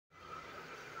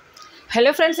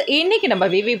Hello friends, இன்றைக்கி நம்ம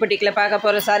விவி புட்டிக்கில் பார்க்க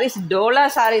போகிற சாரீஸ் டோலா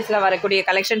சாரீஸில் வரக்கூடிய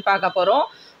கலெக்ஷன் பார்க்க போகிறோம்.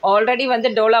 ஆல்ரெடி வந்து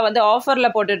டோலா வந்து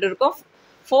ஆஃபரில் போட்டுட்டு இருக்கோம்.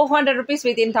 400 rupees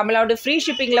வித்தின் தமிழ்நாடு ஃப்ரீ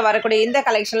ஷிப்பிங்கில் வரக்கூடிய இந்த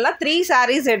கலெக்ஷனில் 3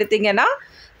 sarees எடுத்திங்கன்னா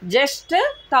ஜஸ்ட்டு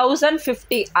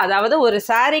 1050. அதாவது ஒரு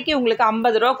சாரீக்கு உங்களுக்கு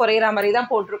 50 ரூபா குறையிற மாதிரி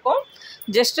தான் போட்டிருக்கோம்.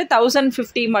 ஜஸ்ட்டு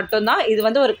 1050 மட்டும்தான். இது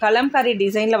வந்து ஒரு கலம்காரி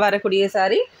டிசைனில் வரக்கூடிய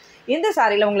சாரீ. இந்த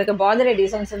சாரியில் உங்களுக்கு பாந்தினி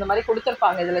டிசைன்ஸ் இந்த மாதிரி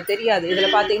கொடுத்துருப்பாங்க. இதில் தெரியாது,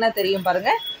 இதில் பார்த்தீங்கன்னா தெரியும்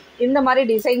பாருங்கள். இந்த மாதிரி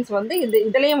டிசைன்ஸ் வந்து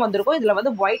இதுலேயும் வந்திருக்கும். இதில்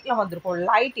வந்து ஒயிட்டில் வந்திருக்கும்,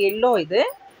 லைட் எல்லோ, இது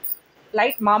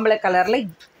லைட் மாம்பழ கலரில்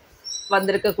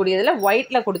வந்திருக்கக்கூடியதில்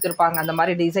ஒயிட்டில் கொடுத்துருப்பாங்க. அந்த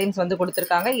மாதிரி டிசைன்ஸ் வந்து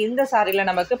கொடுத்துருக்காங்க. இந்த சாரியில்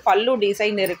நமக்கு பல்லு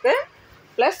டிசைன் இருக்குது,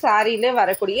 ப்ளஸ் சாரியிலே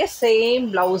வரக்கூடிய சேம்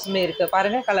ப்ளவுஸுமே இருக்குது.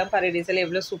 பாருங்கள் கலம்காரி டிசைன்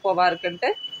எவ்வளோ சூப்பராக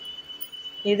இருக்குன்ட்டு.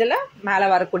 இதில் மேலே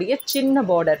வரக்கூடிய சின்ன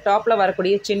பார்டர், டாப்பில்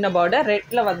வரக்கூடிய சின்ன பார்டர்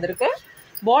ரெட்டில் வந்திருக்கு.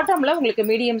 பாட்டமில் உங்களுக்கு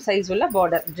மீடியம் சைஸ் உள்ள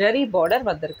பார்டர், ஜெரி பார்டர்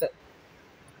வந்திருக்கு.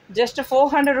 Just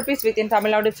 400 rupees within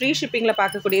Tamil Nadu free ஷிப்பிங்கில்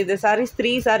பார்க்கக்கூடிய இந்த சாரீஸ்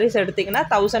 3 sarees எடுத்திங்கன்னா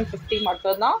 1050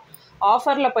 மட்டும்தான்.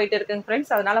 ஆஃபரில் போயிட்டு இருக்குங்க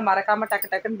ஃப்ரெண்ட்ஸ். அதனால் மறக்காமல்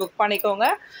டக்குன்னு புக் பண்ணிக்கோங்க.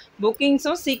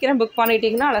 புக்கிங்ஸும் சீக்கிரம் புக்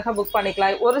பண்ணிட்டீங்கன்னா அழகாக புக்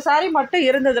பண்ணிக்கலாம். ஒரு சாரீ மட்டும்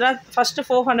இருந்ததுன்னா ஃபஸ்ட்டு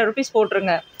 400 rupees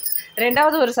போட்டுருங்க.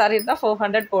 ரெண்டாவது ஒரு சாரீ இருந்தால்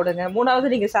 400 போடுங்க.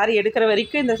 மூணாவது நீங்கள் சாரீ எடுக்கிற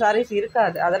வரைக்கும் இந்த சாரீஸ்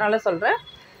இருக்காது. அதனால் சொல்கிறேன்,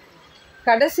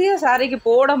 கடைசியாக சாரீக்கு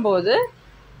போடும்போது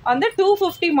வந்து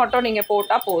 250 மட்டும் நீங்கள்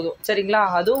போட்டால் போதும், சரிங்களா?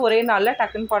 அதுவும் ஒரே நாளில்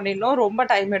டக்குன்னு பண்ணிடணும். ரொம்ப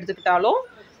டைம் எடுத்துக்கிட்டாலும்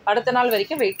அடுத்த நாள்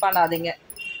வரைக்கும் வெயிட் பண்ணாதீங்க.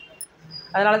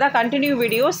 அதனால தான் கண்டினியூ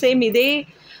வீடியோ சேம் இதே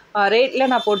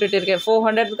ரேட்டில் நான் போட்டுட்டு இருக்கேன்.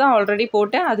 400 தான் ஆல்ரெடி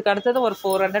போட்டேன். அதுக்கு அடுத்தது ஒரு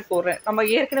 400 போடுறேன். நம்ம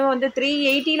ஏற்கனவே வந்து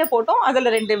 380 போட்டோம்.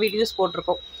 அதில் 2 வீடியோஸ்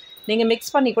போட்டிருக்கோம். நீங்கள்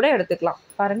மிக்ஸ் பண்ணி கூட எடுத்துக்கலாம்.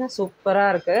 பாருங்கள்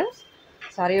சூப்பராக இருக்குது.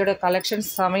 சாரியோட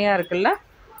கலெக்ஷன்ஸ் செமையாக இருக்குல்ல.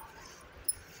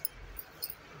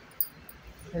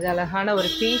 இது அழகான ஒரு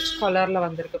பீச் கலரில்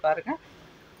வந்திருக்கு பாருங்கள்.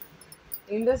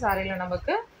 இந்த சாரியில்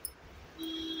நமக்கு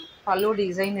பல்லு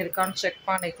டிசைன் இருக்கான்னு செக்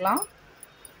பண்ணிக்கலாம்.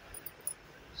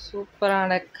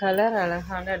 சூப்பரான கலர்,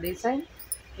 அழகான டிசைன்.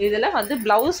 இதில் வந்து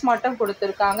ப்ளவுஸ் மட்டும்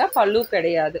கொடுத்துருக்காங்க, பல்லு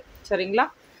கிடையாது, சரிங்களா?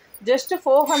 Just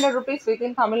 400 rupees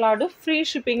within Tamil Nadu free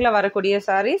ஷிப்பிங்கில் வரக்கூடிய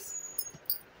சாரீஸ்.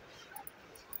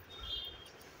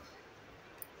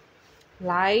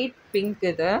 லைட் பிங்க்,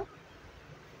 இது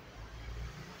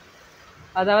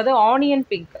அதாவது onion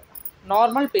pink,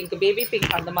 normal pink, baby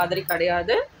pink அந்த மாதிரி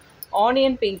கிடையாது.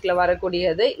 ஆனியன் பிங்க்கில்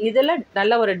வரக்கூடியது. இதில்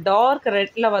நல்ல ஒரு டார்க்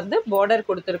ரெட்டில் வந்து பார்டர்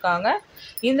கொடுத்துருக்காங்க.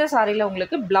 இந்த சாரியில்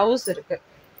உங்களுக்கு ப்ளவுஸ் இருக்குது.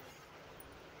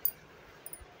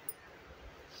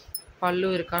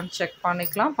 பல்லு இருக்கான்னு செக்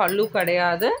பண்ணிக்கலாம். பல்லு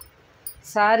கிடையாது.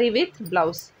 Sorry with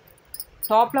blouse.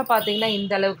 டாப்பில் பார்த்தீங்கன்னா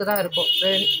இந்த அளவுக்கு தான் இருக்கும்.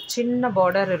 சின்ன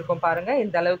பார்டர் இருக்கும் பாருங்கள்,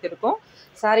 இந்த அளவுக்கு இருக்கும்.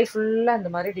 சாரி ஃபுல்லாக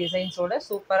இந்த மாதிரி டிசைன்ஸோட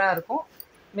சூப்பராக இருக்கும்.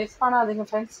 மிஸ் பண்ணாதீங்க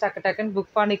ஃப்ரெண்ட்ஸ், டக்குன்னு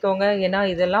புக் பண்ணிக்கோங்க. ஏன்னா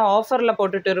இதெல்லாம் ஆஃபரில்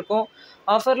போட்டுட்டு இருக்கோம்.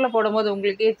 ஆஃபரில் போடும்போது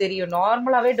உங்களுக்கே தெரியும்,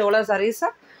 நார்மலாகவே டோலா சாரீஸை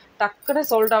டக்குன்னு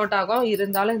சோல்ட் அவுட் ஆகும்.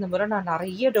 இருந்தாலும் இந்த முறை நான்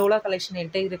நிறைய டோலா கலெக்ஷன்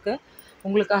என்கிட்ட இருக்குது.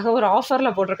 உங்களுக்காக ஒரு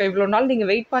ஆஃபரில் போட்டிருக்கேன். இவ்வளோ நாள்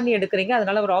நீங்கள் வெயிட் பண்ணி எடுக்கிறீங்க,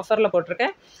 அதனால் ஒரு ஆஃபரில்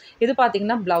போட்டிருக்கேன். இது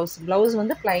பார்த்திங்கன்னா ப்ளவுஸ்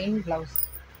வந்து ப்ளைன் ப்ளவுஸ்,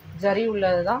 ஜரி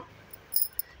உள்ளது தான்.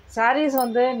 சாரீஸ்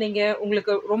வந்து நீங்கள்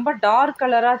உங்களுக்கு ரொம்ப டார்க்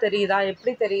கலராக தெரியுதா,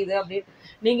 எப்படி தெரியுது அப்படின்னு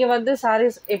நீங்கள் வந்து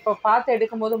சாரீஸ் இப்போ பார்த்து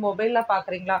எடுக்கும்போது மொபைலில்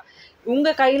பார்க்குறீங்களா,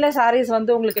 உங்கள் கையில் சாரீஸ்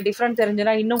வந்து உங்களுக்கு டிஃப்ரெண்ட்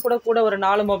தெரிஞ்சுன்னா இன்னும் கூட ஒரு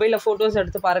 4 மொபைலில் ஃபோட்டோஸ்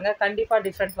எடுத்து பாருங்கள். கண்டிப்பாக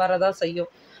டிஃப்ரெண்ட் வரதான் செய்யும்,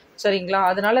 சரிங்களா?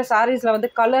 அதனால் சாரீஸில் வந்து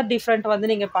கலர் டிஃப்ரெண்ட் வந்து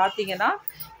நீங்கள் பார்த்தீங்கன்னா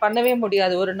பண்ணவே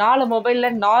முடியாது. ஒரு 4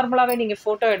 மொபைலில் நார்மலாகவே நீங்கள்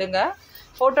ஃபோட்டோ எடுங்க.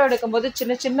 ஃபோட்டோ எடுக்கும்போது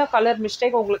சின்ன கலர்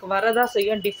மிஸ்டேக் உங்களுக்கு வரதான்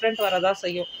செய்யும், டிஃப்ரெண்ட் வரதான்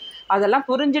செய்யும். அதெல்லாம்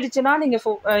புரிஞ்சிடுச்சுன்னா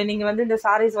நீங்கள் வந்து இந்த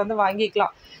சாரீஸ் வந்து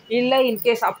வாங்கிக்கலாம். இல்லை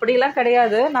இன்கேஸ் அப்படிலாம்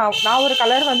கிடையாது, நான் ஒரு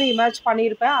கலர் வந்து இமேஜ்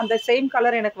பண்ணியிருப்பேன், அந்த சேம்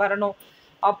கலர் எனக்கு வரணும்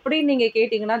அப்படின்னு நீங்கள்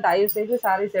கேட்டிங்கன்னா தயவுசெய்து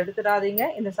சாரீஸ் எடுத்துடாதீங்க.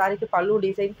 இந்த சாரீக்கு பல்லு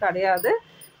டிசைன் கிடையாது.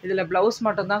 இதில் ப்ளவுஸ்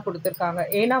மட்டும்தான் கொடுத்துருக்காங்க.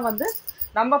 ஏன்னா வந்து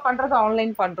நம்ம பண்ணுறது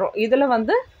ஆன்லைன் பண்ணுறோம். இதில்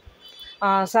வந்து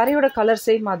சாரியோட கலர்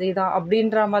சேம் அதே தான்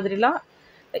அப்படின்ற மாதிரிலாம்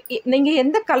நீங்கள்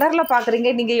எந்த கலரில் பார்க்குறீங்க,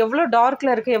 நீங்கள் எவ்வளோ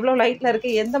டார்க்கில் இருக்குது, எவ்வளோ லைட்டில்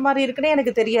இருக்குது, எந்த மாதிரி இருக்குன்னே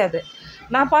எனக்கு தெரியாது.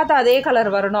 நான் பார்த்து அதே கலர்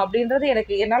வரணும் அப்படின்றது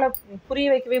என்னால் புரிய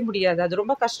வைக்கவே முடியாது. அது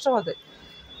ரொம்ப கஷ்டம் அது,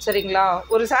 சரிங்களா?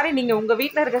 ஒரு சாரீ நீங்கள் உங்கள்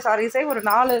வீட்டில் இருக்க சாரீஸே ஒரு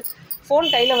 4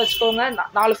 ஃபோன் கையில் வச்சுக்கோங்க.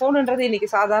 4 ஃபோனுன்றது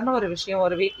இன்றைக்கி சாதாரண ஒரு விஷயம்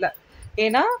ஒரு வீட்டில்.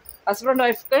 ஏன்னா ஹஸ்பண்ட்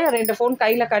ஒய்ஃப்க்கு 2 ஃபோன்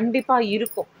கையில் கண்டிப்பாக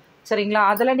இருக்கும், சரிங்களா?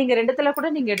 அதில் நீங்கள் 2த்தில் கூட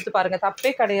நீங்கள் எடுத்து பாருங்கள்,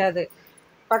 தப்பே கிடையாது.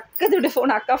 பக்கத்து வீட்டு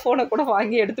ஃபோன், அக்கா ஃபோனை கூட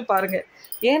வாங்கி எடுத்து பாருங்கள்.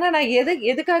 ஏன்னா நான்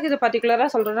எதுக்காக இது பர்டிகுலராக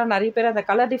சொல்கிறேன்னா, நிறைய பேர் அந்த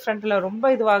கலர் டிஃப்ரெண்ட்டில்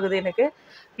ரொம்ப இதுவாகுது எனக்கு.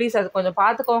 ப்ளீஸ் அது கொஞ்சம்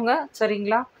பார்த்துக்கோங்க,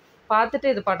 சரிங்களா?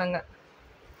 பார்த்துட்டு இது பண்ணுங்கள்.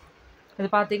 இது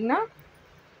பார்த்திங்கன்னா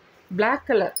பிளாக்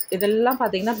கலர், இதெல்லாம்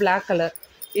பார்த்திங்கன்னா பிளாக் கலர்.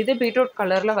 இது பீட்ரூட்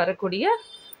கலரில் வரக்கூடிய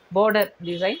பார்டர்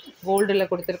டிசைன் கோல்டில்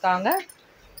கொடுத்துருக்காங்க.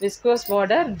 விஸ்கோஸ்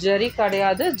பார்டர், ஜெரி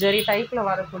கிடையாது, ஜெரி டைப்பில்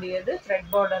வரக்கூடியது,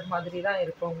 த்ரெட் பார்டர் மாதிரி தான்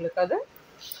இருக்கும் உங்களுக்கு அது.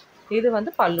 இது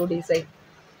வந்து பல்லு டிசைன்.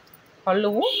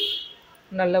 பல்லுவும்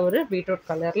நல்ல ஒரு பீட்ரூட்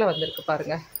கலரில் வந்திருக்கு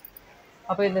பாருங்கள்.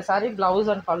 அப்போ இந்த சாரீ ப்ளவுஸ்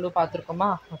அண்ட் பல்லு பார்த்துருக்கோமா?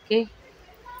 ஓகே.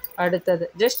 அடுத்தது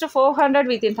just 400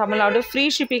 within Tamil Nadu, free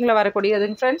ஷிப்பிங்கில்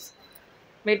வரக்கூடியதுங்க friends.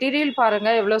 Material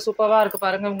பாருங்கள் எவ்வளோ சூப்பராக இருக்குது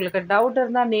பாருங்கள். உங்களுக்கு டவுட்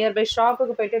இருந்தால் நியர்பை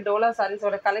ஷாப்புக்கு போய்ட்டு டோலா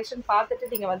சாரீஸோட கலெக்ஷன்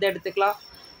பார்த்துட்டு நீங்கள் வந்து எடுத்துக்கலாம்.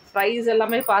 ப்ரைஸ்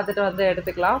எல்லாமே பார்த்துட்டு வந்து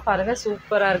எடுத்துக்கலாம். பாருங்கள்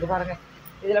சூப்பராக இருக்குது பாருங்கள்.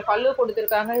 இதில் பல்லு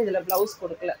கொடுத்துருக்காங்க, இதில் ப்ளவுஸ்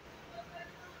கொடுக்கல.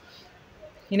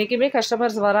 இன்றைக்குமே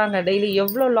கஸ்டமர்ஸ் வராங்க டெய்லி,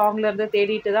 எவ்வளோ லாங்லேருந்து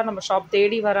தேடிட்டு தான் நம்ம ஷாப்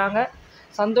தேடி வராங்க.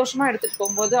 சந்தோஷமாக எடுத்துகிட்டு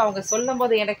போகும்போது அவங்க சொல்லும்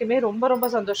போது எனக்குமே ரொம்ப ரொம்ப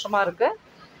சந்தோஷமாக இருக்குது.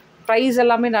 ப்ரைஸ்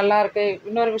எல்லாமே நல்லாயிருக்கு.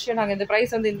 இன்னொரு விஷயம், நாங்கள் இந்த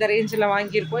ப்ரைஸ் வந்து இந்த ரேஞ்சில்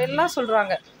வாங்கியிருக்கோம் எல்லாம்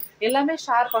சொல்கிறாங்க. எல்லாமே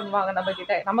ஷேர் பண்ணுவாங்க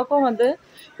நம்மக்கிட்ட. நமக்கும் வந்து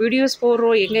வீடியோஸ்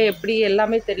போடுறோம், எங்கே எப்படி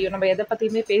எல்லாமே தெரியும். நம்ம எதை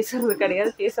பற்றியுமே பேசுகிறது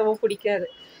கிடையாது, பேசவும் பிடிக்காது.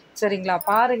 சரிங்களா?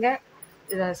 பாருங்கள்,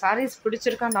 இதை சாரீஸ்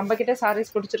பிடிச்சிருக்கா, நம்மக்கிட்ட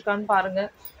சாரீஸ் பிடிச்சிருக்கான்னு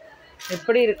பாருங்கள்.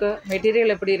 எப்படி இருக்குது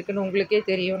மெட்டீரியல், எப்படி இருக்குதுன்னு உங்களுக்கே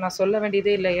தெரியும். நான் சொல்ல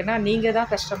வேண்டியதே இல்லை. ஏன்னா நீங்கள் தான்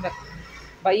கஸ்டமர்,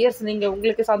 பையர்ஸ். நீங்கள்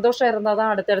உங்களுக்கு சந்தோஷம் இருந்தால்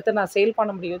தான் அடுத்தடுத்து நான் சேல்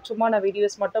பண்ண முடியும். சும்மா நான்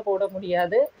வீடியோஸ் மட்டும் போட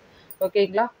முடியாது.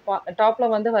 ஓகேங்களா?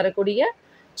 டாப்பில் வந்து வரக்கூடிய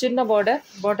சின்ன பார்டர்,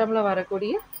 பாட்டமில்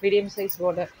வரக்கூடிய மீடியம் சைஸ்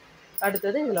பார்டர்.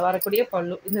 அடுத்தது இதில் வரக்கூடிய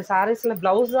பல்லு. இந்த சாரீஸில்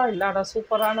ப்ளவுஸ் தான் இல்லாத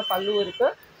சூப்பரான பல்லு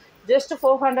இருக்குது. ஜஸ்ட்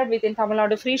 400 வித்தின்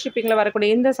தமிழ்நாடு, ஃப்ரீ ஷிப்பிங்கில்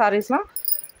வரக்கூடிய இந்த சாரீஸ்லாம்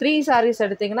 3 சாரீஸ்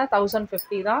எடுத்திங்கன்னா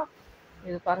 1050 தான்.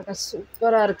 இது பாருங்கள்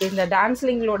சூப்பராக இருக்குது. இந்த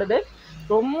டான்ஸ்லிங்களோடது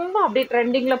ரொம்ப அப்படியே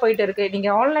ட்ரெண்டிங்கில் போயிட்டு இருக்குது.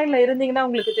 நீங்கள் ஆன்லைனில் இருந்தீங்கன்னா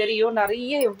உங்களுக்கு தெரியும்.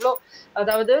 நிறைய எவ்வளோ,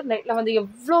 அதாவது நெட்டில் வந்து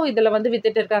எவ்வளோ இதில் வந்து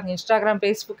வித்துட்டு இருக்காங்க. இன்ஸ்டாகிராம்,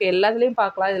 ஃபேஸ்புக் எல்லாத்துலேயும்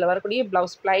பார்க்கலாம். இதில் வரக்கூடிய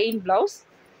ப்ளவுஸ், பிளைன் ப்ளவுஸ்.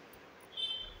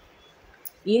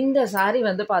 இந்த சாரீ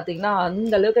வந்து பார்த்திங்கன்னா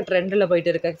அந்தளவுக்கு ட்ரெண்டில்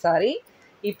போயிட்டு இருக்க சாரீ.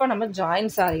 இப்போ நம்ம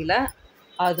ஜாயின் சாரியில்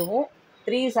அதுவும்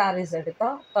 3 சாரீஸ்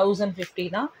எடுத்தால் 1050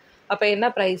 தான். அப்போ என்ன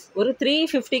ப்ரைஸ்? ஒரு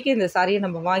 350க்கு இந்த சாரியை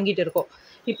நம்ம வாங்கிட்டு இருக்கோம்.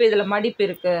 இப்போ இதில் மடிப்பு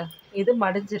இருக்குது, இது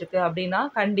மடிஞ்சிருக்கு அப்படின்னா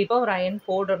கண்டிப்பாக ஒரு அயன்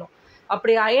போடணும்.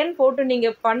 அப்படி அயன் போட்டு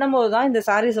நீங்கள் பண்ணும்போது தான் இந்த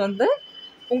சாரீஸ் வந்து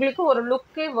உங்களுக்கு ஒரு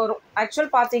லுக்கே வரும்.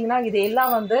 ஆக்சுவல் பார்த்தீங்கன்னா இது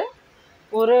எல்லாம் வந்து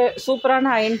ஒரு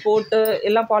சூப்பரான அயன் போட்டு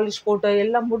எல்லாம் பாலிஷ் போட்டு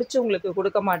எல்லாம் முடித்து உங்களுக்கு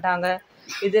கொடுக்க மாட்டாங்க.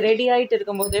 இது ரெடி ஆகிட்டு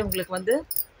இருக்கும்போதே உங்களுக்கு வந்து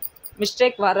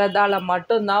மிஸ்டேக் வர்றதால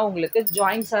மட்டும்தான் உங்களுக்கு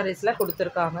ஜாயின் சாரீஸில்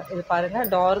கொடுத்துருக்காங்க. இது பாருங்கள்,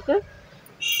 டார்க்கு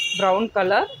ப்ரௌன்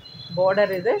கலர்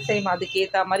பார்டர். இது சேம்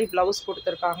அதுக்கேற்ற மாதிரி ப்ளவுஸ்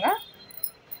கொடுத்துருக்காங்க.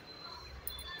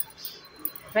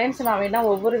 ஃப்ரெண்ட்ஸ், நான் வேணால்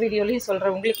ஒவ்வொரு வீடியோலையும்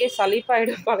சொல்கிறேன், உங்களுக்கே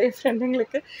சலிப்பாயிடும் பழைய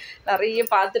ஃப்ரெண்டுங்களுக்கு, நிறைய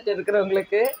பார்த்துட்டு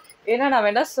இருக்கிறவங்களுக்கு. ஏன்னா நான்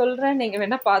வேணால் சொல்கிறேன், நீங்கள்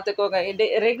வேணால் பார்த்துக்கோங்க.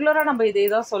 ரெகுலராக நம்ம இதே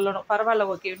தான் சொல்லணும். பரவாயில்ல,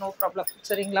 ஓகே, நோ ப்ராப்ளம்.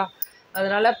 சரிங்களா?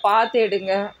 அதனால் பார்த்து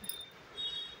எடுங்க.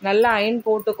 நல்லா அயன்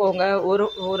போட்டுக்கோங்க.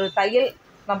 ஒரு தையல்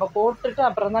நம்ம போட்டுட்டு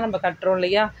அப்புறம் தான் நம்ம கட்டுறோம்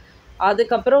இல்லையா?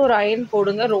 அதுக்கப்புறம் ஒரு அயன்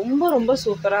போடுங்க. ரொம்ப ரொம்ப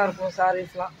சூப்பராக இருக்கும்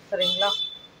சாரீஸ்லாம். சரிங்களா?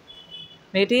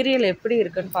 மெட்டீரியல் எப்படி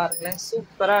இருக்குன்னு பாருங்களேன்,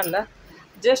 சூப்பராக இல்லை?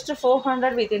 Just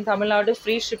 400 within Tamil Nadu,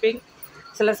 free shipping.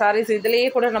 சில சாரீஸ் இதிலேயே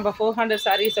கூட நம்ம 400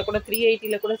 சாரீஸை கூட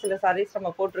 380 கூட சில சாரீஸ்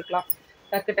நம்ம போட்டிருக்கலாம்.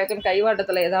 டக்கு டக்குன்னு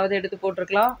கைவாட்டத்தில் ஏதாவது எடுத்து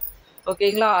போட்டிருக்கலாம்.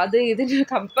 ஓகேங்களா? அது இதுன்னு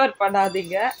கம்பேர்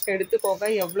பண்ணாதீங்க, எடுத்துக்கோங்க.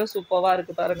 எவ்வளோ சூப்பராக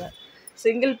இருக்குது பாருங்கள்.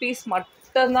 சிங்கிள் பீஸ்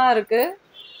மட்டும்தான் இருக்குது.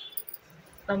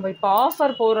 நம்ம இப்போ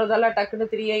ஆஃபர் போகிறதால டக்குன்னு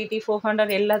 380,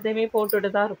 400 எல்லாத்தையுமே போட்டுட்டு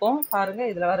தான் இருக்கோம். பாருங்கள்,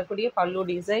 இதில் வரக்கூடிய பல்லு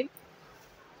டிசைன்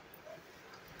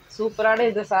சூப்பரான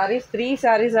இந்த சாரீஸ் 3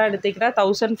 சாரீஸாக எடுத்திங்கன்னா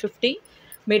 1050.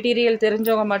 மெட்டீரியல்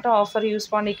தெரிஞ்சவங்க மட்டும் ஆஃபர் யூஸ்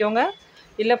பண்ணிக்கோங்க.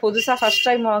 இல்லை புதுசாக ஃபஸ்ட்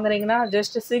டைம் வாங்குறீங்கன்னா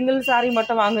ஜஸ்ட் சிங்கிள் சாரீ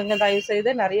மட்டும் வாங்குங்க.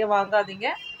 தயவுசெய்து நிறைய வாங்காதீங்க.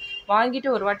 வாங்கிட்டு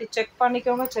ஒரு வாட்டி செக்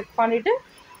பண்ணிக்கோங்க. செக் பண்ணிவிட்டு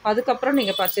அதுக்கப்புறம்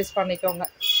நீங்கள் பர்ச்சேஸ் பண்ணிக்கோங்க.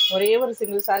 ஒரே ஒரு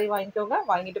சிங்கிள் சாரீ வாங்கிக்கோங்க,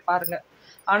 வாங்கிட்டு பாருங்கள்.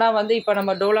 ஆனால் வந்து இப்போ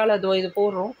நம்ம டோலாவில் இது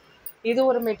போடுறோம், இது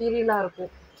ஒரு மெட்டீரியலாக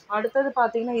இருக்கும். அடுத்தது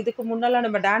பார்த்திங்கன்னா இதுக்கு முன்னால்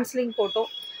நம்ம டான்ஸ்லிங் போட்டோம்,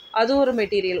 அது ஒரு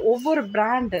மெட்டீரியல். ஒவ்வொரு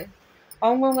பிராண்டு,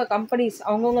 அவங்கவுங்க கம்பெனிஸ்,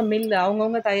 அவங்கவுங்க மில்லு,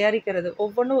 அவங்கவுங்க தயாரிக்கிறது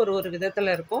ஒவ்வொன்றும் ஒரு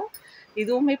விதத்தில் இருக்கும்.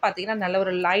 இதுவுமே பார்த்திங்கன்னா நல்ல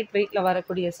ஒரு லைட் வெயிட்டில்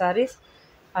வரக்கூடிய சாரீஸ்.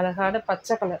 அழகான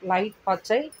பச்சை கலர், லைட்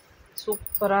பச்சை,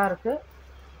 சூப்பராக இருக்குது.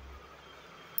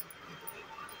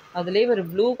 அதுலேயே ஒரு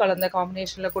ப்ளூ கலந்த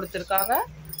காம்பினேஷனில் கொடுத்துருக்காங்க.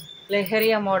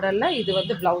 லெஹரியா மாடலில். இது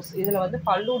வந்து ப்ளவுஸ். இதில் வந்து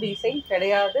பல்லு டிசைன்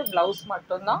கிடையாது, ப்ளவுஸ்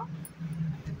மட்டும்தான்.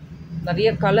 நிறைய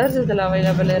கலர்ஸ் இதில்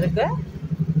அவைலபிள் இருக்குது.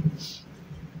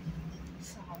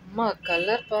 செம்ம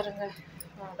கலர் பாருங்கள்.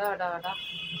 அடா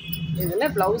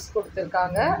இதில் ப்ளவுஸ்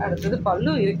கொடுத்துருக்காங்க. அடுத்தது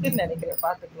பல்லு இருக்குதுன்னு நினைக்கிறேன்,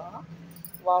 பார்த்துக்கலாம்.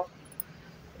 வாவ்,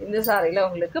 இந்த சாரியில்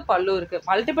உங்களுக்கு பல்லு இருக்குது.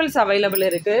 மல்டிபிள்ஸ் அவைலபிள்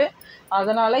இருக்குது.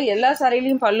 அதனால் எல்லா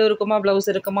சாரிலையும் பல்லு இருக்குமா, ப்ளவுஸ்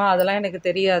இருக்குமா, அதெல்லாம் எனக்கு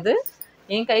தெரியாது.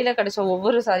 என் கையில் கிடச்ச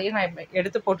ஒவ்வொரு சாரியும் நான்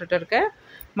எடுத்து போட்டுட்டு இருக்கேன்.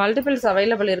 மல்டிபிள்ஸ்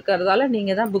அவைலபிள் இருக்கிறதால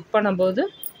நீங்கள் தான் புக் பண்ணும்போது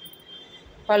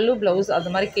பல்லு, ப்ளவுஸ்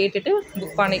அது மாதிரி கேட்டுட்டு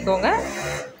புக் பண்ணிக்கோங்க.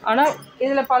 ஆனால்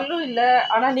இதில் பல்லு இல்லை,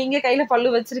 ஆனால் நீங்கள் கையில் பல்லு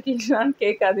வச்சுருக்கீங்களான்னு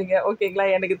கேட்காதீங்க. ஓகேங்களா?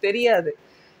 எனக்கு தெரியாது.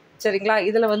 சரிங்களா?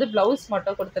 இதில் வந்து ப்ளவுஸ்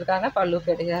மட்டும் கொடுத்துருக்காங்க, பல்லு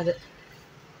கிடையாது.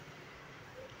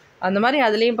 அந்த மாதிரி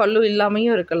அதுலேயும் பல்லு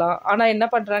இல்லாமையும் இருக்கலாம். ஆனால் என்ன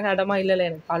பண்ணுறாங்க, அடமா இல்லை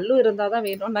எனக்கு பல்லு இருந்தால் தான்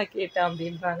வேணும்னு நான் கேட்டேன்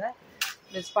அப்படின்றாங்க.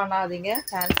 மிஸ் பண்ணாதீங்க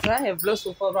சான்ஸை. எவ்வளோ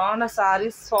சூப்பரான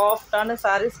சாரீஸ், சாஃப்டான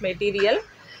saris material.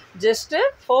 Just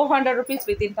 400 rupees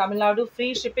within Tamil Nadu, free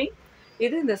shipping.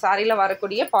 இது இந்த சாரியில்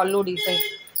வரக்கூடிய பல்லு டிசைன்.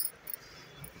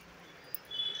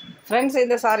 ஃப்ரெண்ட்ஸ்,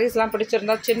 இந்த சாரீஸ்லாம்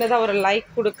பிடிச்சிருந்தா சின்னதாக ஒரு லைக்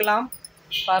கொடுக்கலாம்.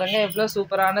 பாருங்கள் எவ்வளோ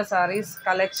சூப்பரான சாரீஸ்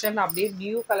கலெக்ஷன், அப்படியே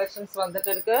நியூ கலெக்ஷன்ஸ் வந்துட்டு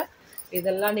இருக்குது.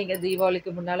 இதெல்லாம் நீங்கள்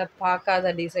தீபாவளிக்கு முன்னால்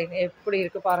பார்க்காத டிசைன் எப்படி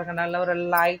இருக்குது பாருங்கள். நல்ல ஒரு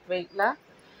லைட் வெயிட்டில்.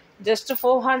 Just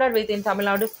 400 within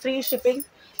Tamil Nadu, free shipping.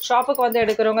 ஷாப்புக்கு வந்து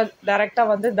எடுக்கிறவங்க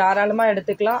டேரெக்டாக வந்து தாராளமாக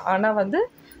எடுத்துக்கலாம். ஆனால் வந்து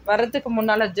வரதுக்கு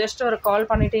முன்னால் ஜஸ்ட் ஒரு கால்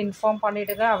பண்ணிவிட்டு இன்ஃபார்ம்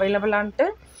பண்ணிவிடுங்க அவைலபிளான்ட்டு.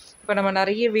 இப்போ நம்ம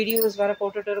நிறைய வீடியோஸ் வேறு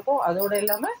போட்டுகிட்டு இருக்கோம். அதோடு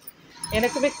இல்லாமல்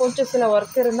எனக்குமே கொஞ்சம் சில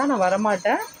ஒர்க் இருந்தால் நான்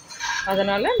வரமாட்டேன்.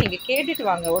 அதனால் நீங்கள் கேட்டுட்டு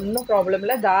வாங்க, ஒன்றும் ப்ராப்ளம்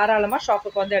இல்லை. தாராளமாக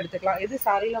ஷாப்புக்கு வந்து எடுத்துக்கலாம். இது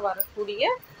சாரியில்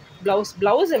வரக்கூடிய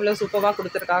ப்ளவுஸ் எவ்வளோ சூப்பராக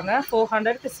கொடுத்துருக்காங்க.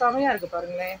 400க்கு செமையாக இருக்குது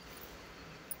பாருங்களேன்.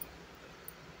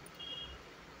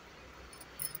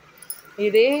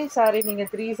 இதே சாரீ நீங்கள்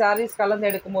 3 sarees கலந்து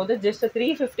எடுக்கும் போது ஜஸ்ட்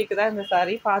 350க்கு தான் இந்த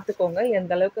சாரீ. பார்த்துக்கோங்க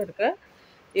எந்த அளவுக்கு இருக்கு.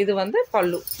 இது வந்து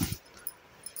பல்லு.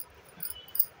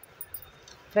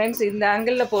 ஃப்ரெண்ட்ஸ், இந்த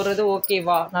ஆங்கிளில் போடுறது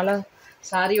ஓகேவா, நல்லா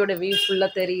சாரியோட வியூ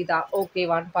ஃபுல்லாக தெரியுதா,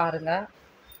 ஓகேவான்னு பாருங்கள்.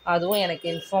 அதுவும் எனக்கு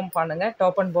இன்ஃபார்ம் பண்ணுங்கள்.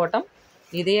 டாப் அண்ட் பாட்டம்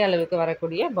இதே அளவுக்கு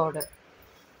வரக்கூடிய பார்டர்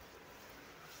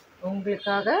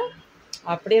உங்களுக்காக.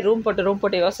 அப்படியே ரூம்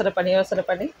போட்டு யோசனை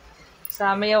பண்ணி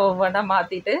செமையாக ஒவ்வொன்றா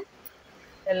மாற்றிட்டு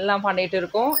எல்லாம் பண்ணிகிட்டு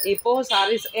இருக்கோம். இப்போது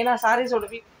சாரீஸ், ஏன்னா சாரீஸோட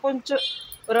கொஞ்சம்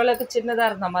ஓரளவுக்கு சின்னதாக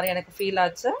இருந்த மாதிரி எனக்கு ஃபீல்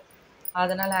ஆச்சு.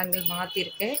 அதனால் ஆங்கிள்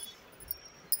மாற்றிருக்கேன்.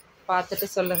 பார்த்துட்டு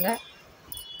சொல்லுங்கள்.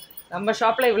 நம்ம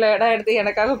ஷாப்பில் இவ்வளோ இடம் எடுத்து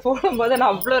எனக்காக போடும்போது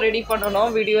நான் அவ்வளோ ரெடி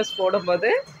பண்ணணும். வீடியோஸ் போடும்போது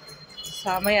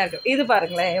செமையாக இருக்குது. இது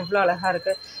பாருங்களேன் எவ்வளோ அழகாக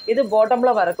இருக்குது. இது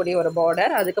பாட்டமில் வரக்கூடிய ஒரு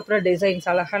பார்டர். அதுக்கப்புறம் டிசைன்ஸ்,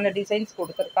 அழகான டிசைன்ஸ்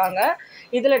கொடுத்துருக்காங்க.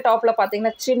 இதில் டாப்பில்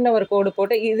பார்த்தீங்கன்னா சின்ன ஒரு கோடு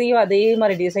போட்டு இதையும் அதே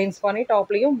மாதிரி டிசைன்ஸ் பண்ணி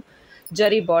டாப்லேயும்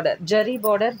ஜரி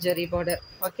பார்டர்.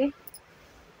 ஓகே,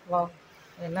 வா,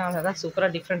 என்ன அழகாக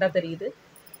சூப்பராக டிஃப்ரெண்ட்டாக தெரியுது.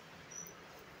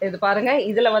 இது பாருங்கள்,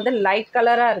 இதில் வந்து லைட்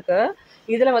கலராக இருக்குது,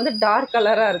 இதில் வந்து டார்க்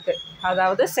கலராக இருக்குது.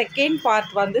 அதாவது செகண்ட்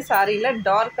பார்ட் வந்து சாரியில்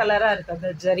டார்க் கலராக இருக்குது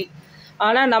அந்த ஜரி.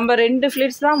 ஆனால் நம்ம 2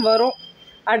 ஃப்ளிட்ஸ் தான் வரும்.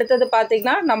 அடுத்தது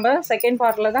பார்த்திங்கன்னா நம்ம செகண்ட்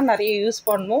பார்ட்டில் தான் நிறைய யூஸ்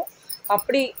பண்ணுவோம்.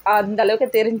 அப்படி அந்தளவுக்கு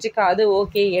தெரிஞ்சிக்காது.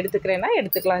 ஓகே, எடுத்துக்கிறேன்னா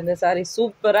எடுத்துக்கலாம். இந்த சாரீ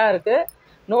சூப்பராக இருக்குது.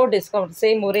 நோ டிஸ்கவுண்ட்,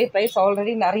 சேம் ஒரே ப்ரைஸ்.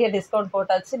 ஆல்ரெடி நிறைய டிஸ்கவுண்ட்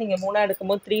போட்டாச்சு. நீங்கள் 3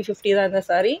 எடுக்கும்போது 350 தான் இந்த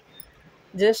சாரீ.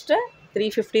 ஜஸ்ட்டு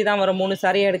 350 தான் வரும். 3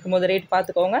 சாரீ எடுக்கும்போது ரேட்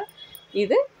பார்த்துக்கோங்க.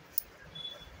 இது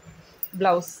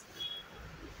ப்ளவுஸ்.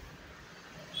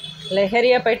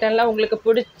 லெஹரியா பேட்டர்னில் உங்களுக்கு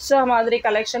பிடிச்ச மாதிரி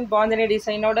கலெக்ஷன் பாந்தினி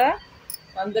டிசைனோட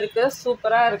வந்திருக்கு.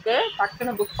 சூப்பராக இருக்குது.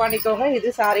 டக்குன்னு புக் பண்ணிக்கோங்க. இது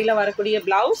சாரியில் வரக்கூடிய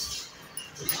ப்ளவுஸ்.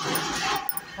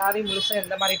 சாரி முழுசும்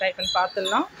எந்த மாதிரி டைப்னு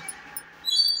பார்த்துடலாம்.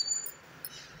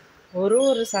 ஒரு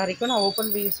சாரிக்கும் நான்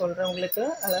ஓப்பன் வியூ சொல்கிறேன் உங்களுக்கு.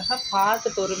 அழகாக பார்த்து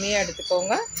பொறுமையாக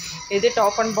எடுத்துக்கோங்க. இது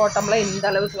டாப் அண்ட் பாட்டமில் இந்த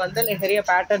அளவுக்கு வந்து லெஹரியா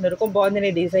பேட்டர்ன் இருக்கும். பாந்தினி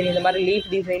டிசைன், இந்த மாதிரி லீஃப்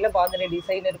டிசைனில் பாந்தினி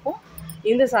டிசைன் இருக்கும்.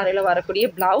 இந்த சாரியில் வரக்கூடிய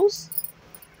ப்ளவுஸ்.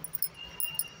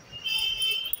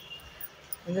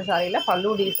 இந்த சாரியில்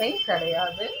பல்லு டிசைன்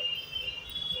கிடையாது.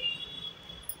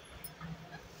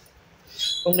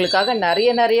 உங்களுக்காக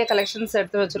நிறைய கலெக்ஷன்ஸ்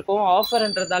எடுத்து வச்சுருக்கோம்.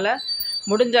 ஆஃபர்ன்றதால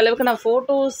முடிஞ்ச அளவுக்கு நான்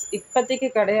ஃபோட்டோஸ் இப்போதைக்கு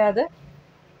கிடையாது.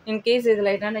 இன்கேஸ்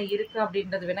இதில் என்னென்ன இருக்குது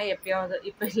அப்படின்றது வேணால் எப்போயாவது,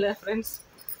 இப்போ இல்லை ஃப்ரெண்ட்ஸ்,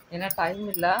 ஏன்னா டைம்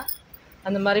இல்லை.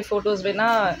 அந்த மாதிரி ஃபோட்டோஸ்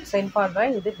வேணால் சென்ட்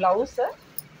பண்ணுறேன். இது ப்ளவுஸு.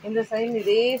 இந்த சைன்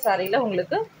இதே சாரியில்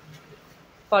உங்களுக்கு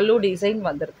பல்லு டிசைன்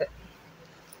வந்திருக்கு.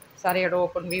 சாரியோட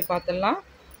ஓப்பன் வியூ பார்த்துடலாம்.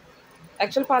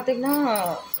 ஆக்சுவல் பார்த்திங்கன்னா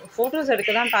ஃபோட்டோஸ்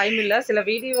எடுக்க தான் டைம் இல்லை. சில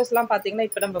வீடியோஸ்லாம் பார்த்திங்கன்னா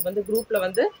இப்போ நம்ம வந்து குரூப்பில்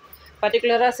வந்து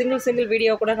பர்டிகுலராக சிங்கிள்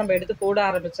வீடியோ கூட நம்ம எடுத்து போட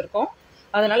ஆரம்பிச்சிருக்கோம்.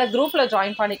 அதனால் குரூப்பில்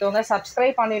ஜாயின் பண்ணிக்கோங்க.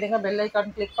 சப்ஸ்கிரைப் பண்ணிவிடுங்க. பெல்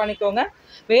ஐக்கான் கிளிக் பண்ணிக்கோங்க.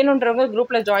 வேணுன்றவங்க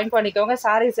குரூப்பில் ஜாயின் பண்ணிக்கோங்க.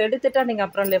 சாரீஸ் எடுத்துகிட்டு நீங்கள்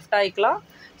அப்புறம் லெஃப்ட் ஆகிக்கலாம்.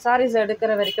 சாரீஸ்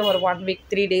எடுக்கிற வரைக்கும் ஒரு 1 week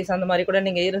 3 days அந்த மாதிரி கூட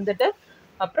நீங்கள் இருந்துட்டு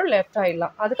அப்புறம் லெஃப்ட்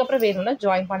ஆகிடலாம். அதுக்கப்புறம் வேணும்னா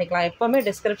ஜாயின் பண்ணிக்கலாம். எப்போவுமே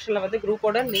டிஸ்கிரிப்ஷனில் வந்து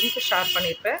குரூப்போட லிங்க் ஷேர்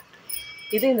பண்ணியிருப்பேன்.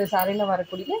 இது இந்த சாரியில்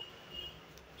வரக்கூடிய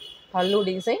பல்லு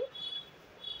டிசைன்.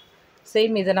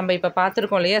 சேம் இதை நம்ம இப்போ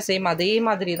பார்த்துருக்கோம் இல்லையா, சேம் அதே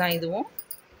மாதிரி தான் இதுவும்.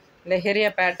 லெஹரியா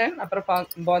பேட்டர்ன், அப்புறம்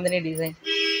பாந்தினி டிசைன்.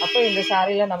 அப்போ இந்த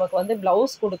சாரியில் நமக்கு வந்து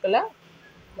ப்ளவுஸ் கொடுக்கல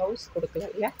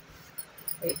இல்லையா.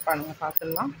 வெயிட் பண்ணுங்கள்,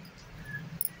 பார்த்துடலாம்.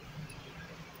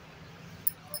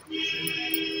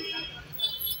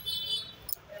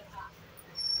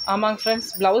 ஆமாங்க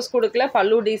ஃப்ரெண்ட்ஸ், ப்ளவுஸ் கொடுக்கல,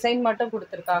 பல்லு டிசைன் மட்டும்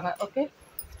கொடுத்துருக்காங்க. Okay,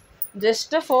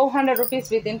 just 400 rupees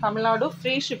within Tamil Nadu,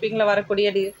 free ஷிப்பிங்கில் வரக்கூடிய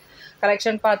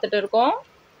கலெக்ஷன் பார்த்துட்டு இருக்கோம்.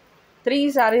 3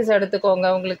 sarees எடுத்துக்கோங்க.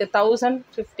 உங்களுக்கு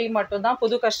 1050 மட்டும்தான்.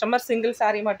 புது கஸ்டமர் சிங்கிள்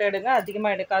சாரீ மட்டும் எடுங்க,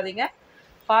 அதிகமாக எடுக்காதீங்க.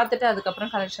 பார்த்துட்டு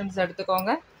அதுக்கப்புறம் கலெக்ஷன்ஸ்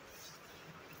எடுத்துக்கோங்க.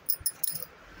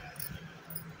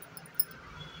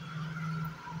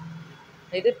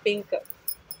 இது பிங்க்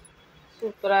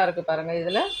சூப்பராக இருக்குது பாருங்கள்.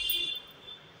 இதில்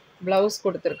ப்ளவுஸ்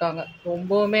கொடுத்துருக்காங்க,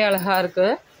 ரொம்பவுமே அழகாக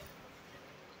இருக்குது.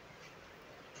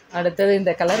 அடுத்தது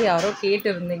இந்த கலர் யாரோ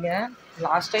கேட்டுருந்தீங்க,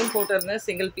 லாஸ்ட் டைம் போட்டிருந்தேன்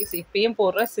சிங்கிள் பீஸ், இப்பயும்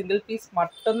போடுற சிங்கிள் பீஸ்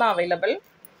மட்டும்தான் அவைலபிள்,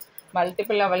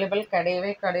 மல்டிபிள் அவைலபிள்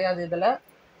கிடையவே கிடையாது இதில்.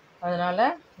 அதனால்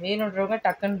வேணுன்றவங்க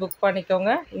டக்குன்னு புக்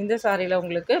பண்ணிக்கோங்க. இந்த சாரியில்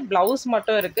உங்களுக்கு ப்ளவுஸ்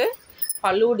மட்டும் இருக்குது,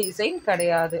 பல்லு டிசைன்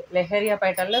கிடையாது. லெஹரியா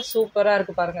பேட்டர்னில் சூப்பராக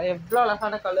இருக்குது பாருங்கள், எவ்வளோ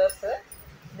அழகான கலர்ஸு.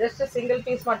 ஜஸ்ட்டு சிங்கிள்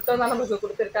பீஸ் மட்டும் தான் நமக்கு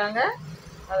கொடுத்துருக்காங்க,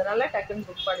 அதனால் டக்குன்னு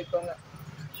புக் பண்ணிக்கோங்க.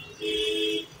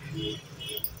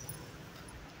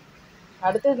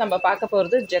 அடுத்து நம்ம பார்க்க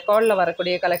போகிறது ஜெக்கார்டில்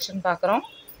வரக்கூடிய கலெக்ஷன் பார்க்குறோம்.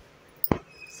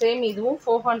 சேம் இதுவும்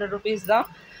 400 rupees தான்.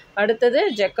 அடுத்தது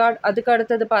ஜெக்கார்ட், அதுக்கு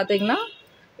அடுத்தது பார்த்தீங்கன்னா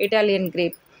இட்டாலியன்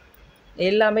கிரேப்.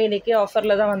 எல்லாமே இன்றைக்கி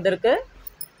ஆஃபரில் தான் வந்திருக்கு.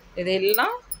 இது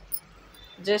எல்லாம்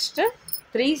ஜஸ்ட்டு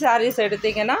 3 sarees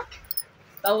எடுத்திங்கன்னா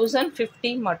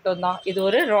 1050 மட்டும்தான். இது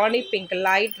ஒரு ராணி pink,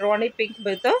 light Rani pink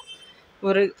with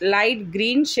ஒரு லைட்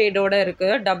க்ரீன் ஷேடோடு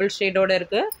இருக்குது, டபுள் ஷேடோடு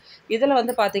இருக்குது. இதில்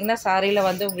வந்து பார்த்திங்கன்னா சாரியில்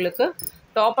வந்து உங்களுக்கு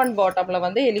டாப் அண்ட் பாட்டமில்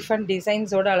வந்து எலிஃபண்ட்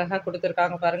டிசைன்ஸோடு அழகாக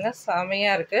கொடுத்துருக்காங்க பாருங்கள்,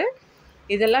 செமையாக இருக்குது.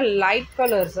 இதெல்லாம் லைட்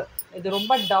கலர்ஸு, இது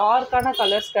ரொம்ப டார்க்கான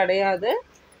கலர்ஸ் கிடையாது.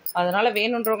 அதனால்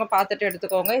வேணுன்றவங்க பார்த்துட்டு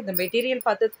எடுத்துக்கோங்க. இந்த மெட்டீரியல்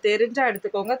பார்த்து தெரிஞ்சால்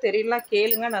எடுத்துக்கோங்க, தெரியலாம்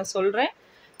கேளுங்க, நான் சொல்கிறேன்.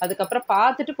 அதுக்கப்புறம்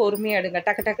பார்த்துட்டு பொறுமையாக எடுங்க,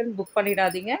 டக்கு டக்குன்னு புக்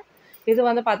பண்ணிடாதீங்க. இது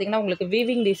வந்து பார்த்திங்கன்னா உங்களுக்கு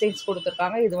வீவிங் டிசைன்ஸ்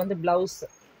கொடுத்துருக்காங்க. இது வந்து ப்ளவுஸு,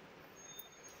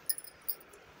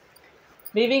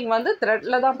 வீவிங் வந்து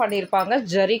த்ரெட்டில் தான் பண்ணியிருப்பாங்க,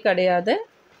 ஜரி கிடையாது.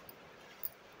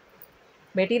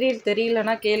 மெட்டீரியல்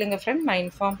தெரியலன்னா கேளுங்க ஃப்ரெண்ட், நான்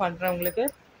இன்ஃபார்ம் பண்ணுறேன் உங்களுக்கு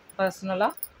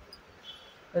பர்சனலாக.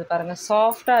 இது பாருங்கள்,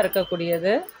 சாஃப்டாக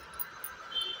இருக்கக்கூடியது.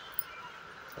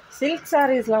 சில்க்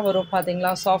சாரீஸ்லாம் வரும்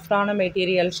பார்த்தீங்களா, சாஃப்டான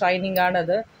மெட்டீரியல்,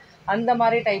 ஷைனிங்கானது, அந்த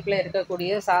மாதிரி டைப்பில்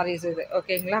இருக்கக்கூடிய சாரீஸ் இது.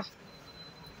 ஓகேங்களா,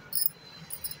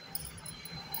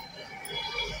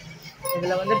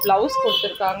 இதில் வந்து ப்ளவுஸ்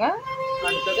கொடுத்துருக்காங்க.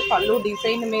 அடுத்தது பல்லு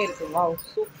டிசைனுமே இருக்குது. வாவ்,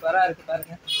 சூப்பராக இருக்குது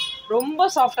பாருங்கள், ரொம்ப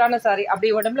சாஃப்டான சாரீ. அப்படி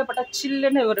உடம்புல பட்டால்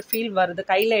சில்லுன்னு ஒரு ஃபீல் வருது,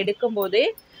 கையில் எடுக்கும் போதே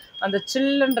அந்த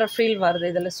சில்லுன்ற ஃபீல் வருது.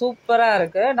 இதில் சூப்பராக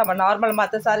இருக்குது. நம்ம நார்மல்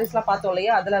மற்ற சாரீஸ்லாம் பார்த்தோம்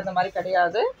இல்லையா, அதில் அந்த மாதிரி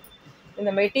கிடையாது.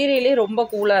 இந்த மெட்டீரியலே ரொம்ப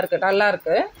கூலாக இருக்குது,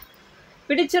 நல்லாயிருக்கு.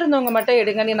 பிடிச்சிருந்தவங்க மட்டும்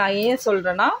எடுங்கன்னு நான் ஏன்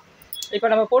சொல்கிறேன்னா, இப்போ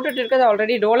நம்ம போட்டுட்டு இருக்கிறது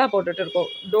ஆல்ரெடி டோலா போட்டுட்டு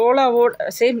இருக்கோம். டோலாவோட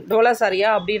சேம் டோலா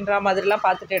சாரியா அப்படின்ற மாதிரிலாம்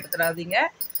பார்த்துட்டு எடுத்துடாதீங்க.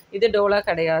 இது டோலா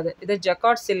கிடையாது, இது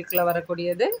ஜக்கார்ட் சில்கில்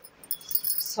வரக்கூடியது,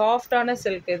 சாஃப்டான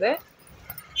சில்க் இது.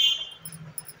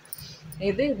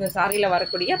 இது இந்த சாரியில்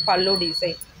வரக்கூடிய பல்லு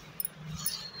டிசைன்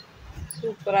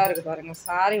சூப்பராக இருக்குது பாருங்கள்.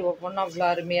 சாரி ஒவ்வொன்றும் அவ்வளோ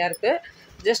அருமையாக இருக்குது.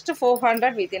 Just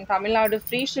 400 within Tamil Nadu,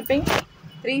 free shipping.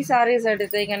 3 sarees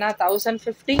எடுத்தீங்கன்னா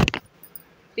 1050,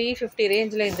 350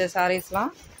 ரேஞ்சில் இந்த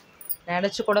சாரீஸ்லாம்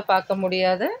நினச்சி கூட பார்க்க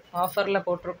முடியாது, ஆஃபரில்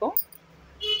போட்டிருக்கோம்.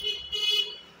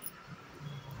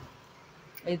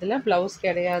 இதில் ப்ளவுஸ்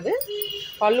கிடையாது,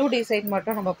 பல்லு டிசைன்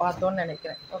மட்டும் நம்ம பார்த்தோன்னு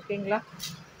நினைக்கிறேன். ஓகேங்களா,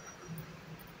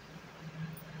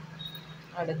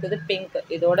 அடுத்தது பிங்க்,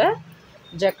 இதோட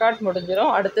ஜக்கார்ட்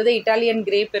முடிஞ்சிடும். அடுத்தது இட்டாலியன்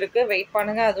கிரேப் இருக்குது, வெயிட்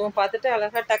பண்ணுங்கள், அதுவும் பார்த்துட்டு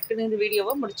அழகாக டக்குன்னு இந்த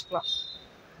வீடியோவை முடிச்சுக்கலாம்.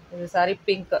 இது சாரி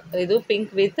பிங்க், இது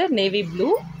பிங்க் வித் நேவி ப்ளூ.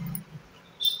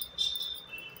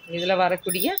 இதில்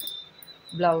வரக்கூடிய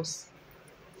ப்ளவுஸ்.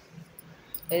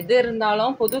 எது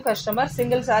இருந்தாலும் புது கஸ்டமர்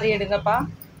சிங்கிள் சாரி எடுங்கப்பா.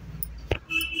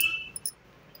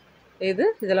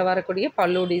 இதில் வரக்கூடிய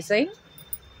பல்லு டிசைன்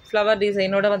ஃப்ளவர்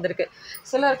டிசைனோடு வந்திருக்கு.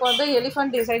 சிலருக்கு வந்து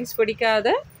எலிஃபண்ட் டிசைன்ஸ்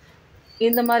பிடிக்காத,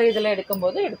 இந்த மாதிரி இதெல்லாம்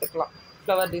எடுக்கும்போது எடுத்துக்கலாம்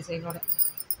ஃப்ளவர் டிசைனோட.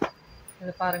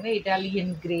 இது பாருங்கள்,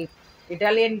 இட்டாலியன் கிரேப்.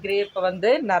 இட்டாலியன் கிரேப் வந்து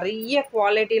நிறைய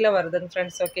குவாலிட்டியில் வருதுங்க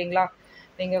ஃப்ரெண்ட்ஸ். ஓகேங்களா,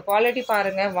 நீங்கள் குவாலிட்டி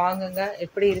பாருங்கள், வாங்குங்க,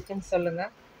 எப்படி இருக்குன்னு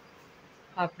சொல்லுங்கள்.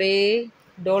 அப்படியே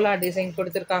டோலா டிசைன்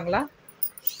கொடுத்துருக்காங்களா,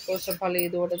 கோஷப்பால்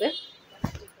இதோடது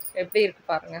எப்படி இருக்குது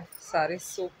பாருங்கள். சாரி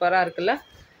சூப்பராக இருக்குல்ல.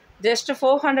 Just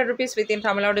 400 rupees within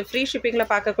Tamil Nadu, free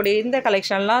ஷிப்பிங்கில் பார்க்கக்கூடிய இந்த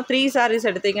கலெக்ஷன்லாம் 3 sarees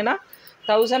எடுத்திங்கன்னா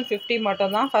 1050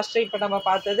 மட்டும்தான். ஃபஸ்ட்டு இப்போ நம்ம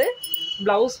பார்த்தது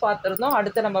ப்ளவுஸ் பார்த்துருந்தோம்,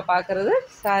 அடுத்து நம்ம பார்க்குறது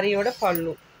சாரியோட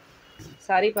பல்லு.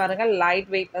 சாரி பாருங்கள், லைட்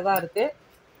வெயிட்டில் தான் இருக்குது.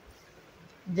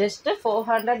 ஜஸ்ட்டு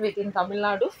 400 வித்தின்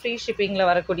தமிழ்நாடு, ஃப்ரீ ஷிப்பிங்கில்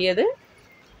வரக்கூடியது.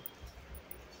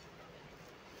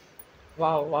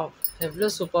 வாவ் வாவ், எவ்வளோ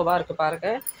சூப்பராக இருக்குது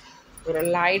பாருங்கள். ஒரு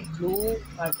light blue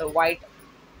and white,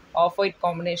 of white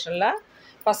காம்பினேஷனில்.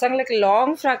 பசங்களுக்கு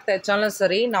லாங் ஃப்ராக் தைச்சாலும்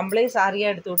சரி, நம்மளே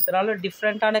சாரியாக எடுத்து கொடுத்தனாலும்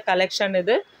டிஃப்ரெண்ட்டான கலெக்ஷன்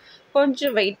இது.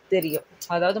 கொஞ்சம் வெயிட் தெரியும்,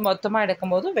 அதாவது மொத்தமாக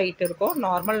எடுக்கும் போது வெயிட் இருக்கும்.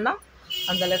 நார்மல்னால்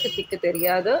அந்தளவுக்கு திக்கு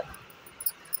தெரியாது,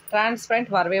 டிரான்ஸ்பரண்ட்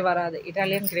வரவே வராது.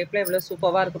 இட்டாலியன் கிரேப்பில் எவ்வளோ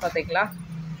சூப்பராக இருக்குது பார்த்தீங்களா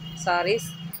சாரீஸ்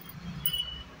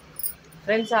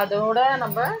ஃப்ரெண்ட்ஸ். அதோட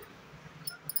நம்ம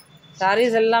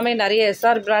சாரீஸ் எல்லாமே நிறைய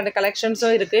எஸ்ஆர் பிராண்ட்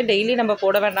கலெக்ஷன்ஸும் இருக்குது, டெய்லி நம்ம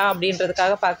போட வேண்டாம்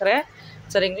அப்படின்றதுக்காக பார்க்குறேன்,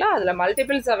 சரிங்களா. அதில்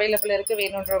மல்டிபிள்ஸ் அவைலபிள் இருக்குது,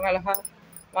 வேணுன்றவங்க அழகாக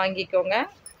வாங்கிக்கோங்க.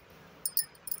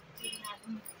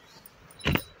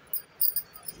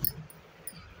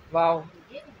 வாவ்,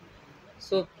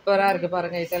 சூப்பராக இருக்குது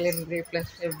பாருங்கள். இட்டாலியன் கிரேப்பில்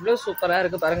எவ்வளோ சூப்பராக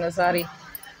இருக்குது பாருங்கள் சாரி.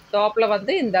 டாப்பில்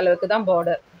வந்து இந்த அளவுக்கு தான்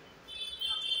பார்டர்.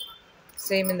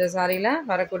 சேம் இந்த சாரியில்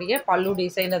வரக்கூடிய பல்லு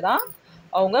டிசைனு தான்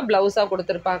அவங்க ப்ளவுஸாக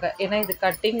கொடுத்துருப்பாங்க. ஏன்னா இது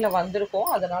கட்டிங்கில் வந்திருக்கும்,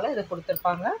 அதனால் இதை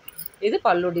கொடுத்துருப்பாங்க. இது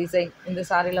பல்லு டிசைன், இந்த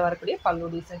சாரியில் வரக்கூடிய பல்லு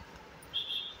டிசைன்.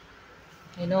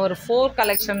 இன்னும் ஒரு 4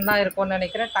 கலெக்ஷன் தான் இருக்கும்னு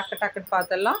நினைக்கிறேன். டக்குன்னு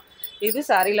பார்த்துடலாம். இது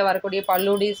சாரியில் வரக்கூடிய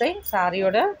பல்லு டிசைன்.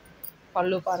 சாரியோட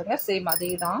பல்லு பாருங்கள், சேம்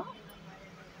அதே தான்.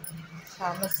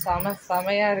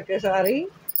 செமையாக இருக்குது சாரி.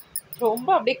 ரொம்ப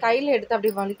அப்படியே கையில் எடுத்து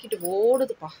அப்படியே வலிக்கிட்டு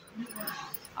ஓடுதுப்பா,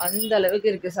 அந்த அளவுக்கு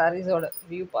இருக்குது சாரீஸோட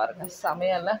வியூ பாருங்கள்.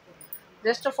 செமையால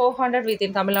ஜஸ்ட் 400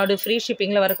 வித்தின் தமிழ்நாடு ஃப்ரீ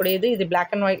ஷிப்பிங்கில் வரக்கூடியது. இது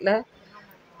பிளாக் அண்ட் ஒயிட்டில்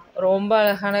ரொம்ப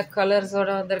அழகான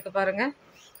கலர்ஸோடு வந்திருக்கு பாருங்கள்.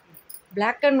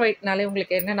 பிளாக் அண்ட் ஒயிட்னாலே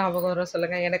உங்களுக்கு என்ன ஞாபகம் வரும்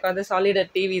சொல்லுங்கள்? எனக்கு வந்து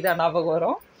சாலிடர் டிவி தான் ஞாபகம்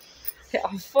வரும்.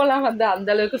 அப்போலாம் வந்து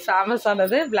அந்தளவுக்கு ஃபேமஸ்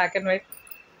ஆனது black and white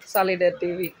solder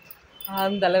TV.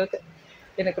 அந்த அளவுக்கு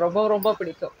எனக்கு ரொம்ப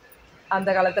பிடிக்கும். அந்த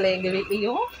காலத்தில் எங்கள்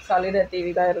வீட்லேயும் சாலிடர்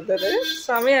டிவி தான் இருந்தது.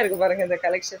 செமையாக இருக்குது பாருங்கள் இந்த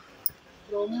கலெக்ஷன்,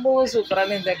 ரொம்ப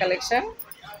சூப்பரான இந்த collection.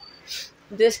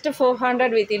 Just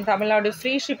 400 within Tamil Nadu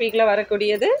free ஷிப்பிங்கில்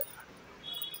வரக்கூடியது.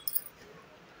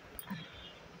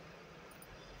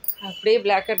 அப்படியே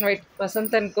பிளாக் அண்ட் ஒயிட்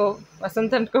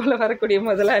வசந்தன்கோவில் வரக்கூடிய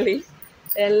முதலாளி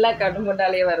எல்லாம் கண்ணு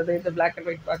முன்னாலேயே வருது. இந்த பிளாக் அண்ட்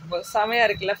ஒயிட் பார்க்கும்போது செமையாக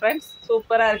இருக்குல்ல ஃப்ரெண்ட்ஸ்,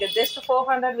 சூப்பராக இருக்குது. ஜஸ்ட்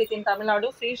 400 வித்தின் தமிழ்நாடு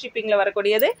ஃப்ரீ ஷிப்பிங்கில்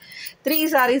வரக்கூடியது. 3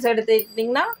 சாரீஸ்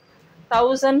எடுத்துக்கிட்டிங்கன்னா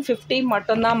 1050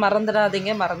 மட்டும்தான்.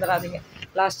 மறந்துடாதீங்க.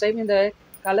 லாஸ்ட் டைம் இந்த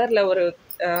கலரில் ஒரு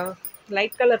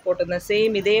லைட் கலர் போட்டிருந்தேன்,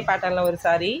 சேம் இதே பேட்டர்னில் ஒரு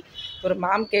சாரீ ஒரு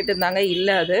மேம் கேட்டிருந்தாங்க,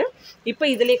 இல்லை அது. இப்போ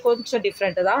இதிலே கொஞ்சம்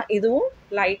டிஃப்ரெண்ட்டு தான். இதுவும்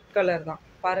லைட் கலர் தான்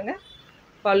பாருங்கள்.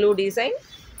 பல்லு டிசைன்.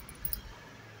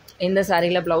 இந்த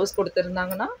சாரியில் ப்ளவுஸ்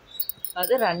கொடுத்துருந்தாங்கன்னா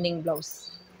அது ரன்னிங் ப்ளவுஸ்.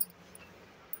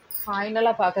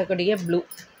 ஃபைனலாக பார்க்கக்கூடிய ப்ளூ,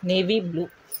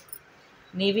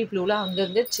 நேவி ப்ளூவில்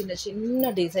அங்கங்கே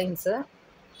சின்ன டிசைன்ஸு.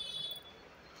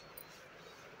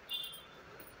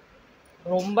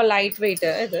 ரொம்ப லைட் வெயிட்டு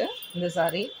இது இந்த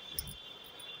சாரி.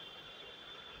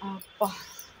 அப்பா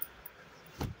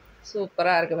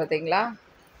சூப்பராக இருக்குது பார்த்தீங்களா.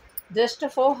 Just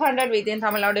 400 within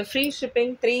Tamil Nadu free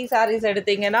shipping. 3 saris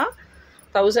எடுத்திங்கன்னா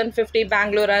 1050.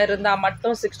 பெங்களூராக இருந்தால்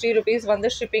மட்டும் 60 rupees வந்து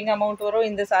ஷிப்பிங் அமௌண்ட் வரும்.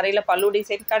 இந்த சாரியில் பல்லு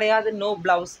டிசைன் கிடையாது, நோ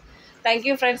ப்ளவுஸ்.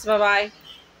 தேங்க்யூ ஃப்ரெண்ட்ஸ், பாய்.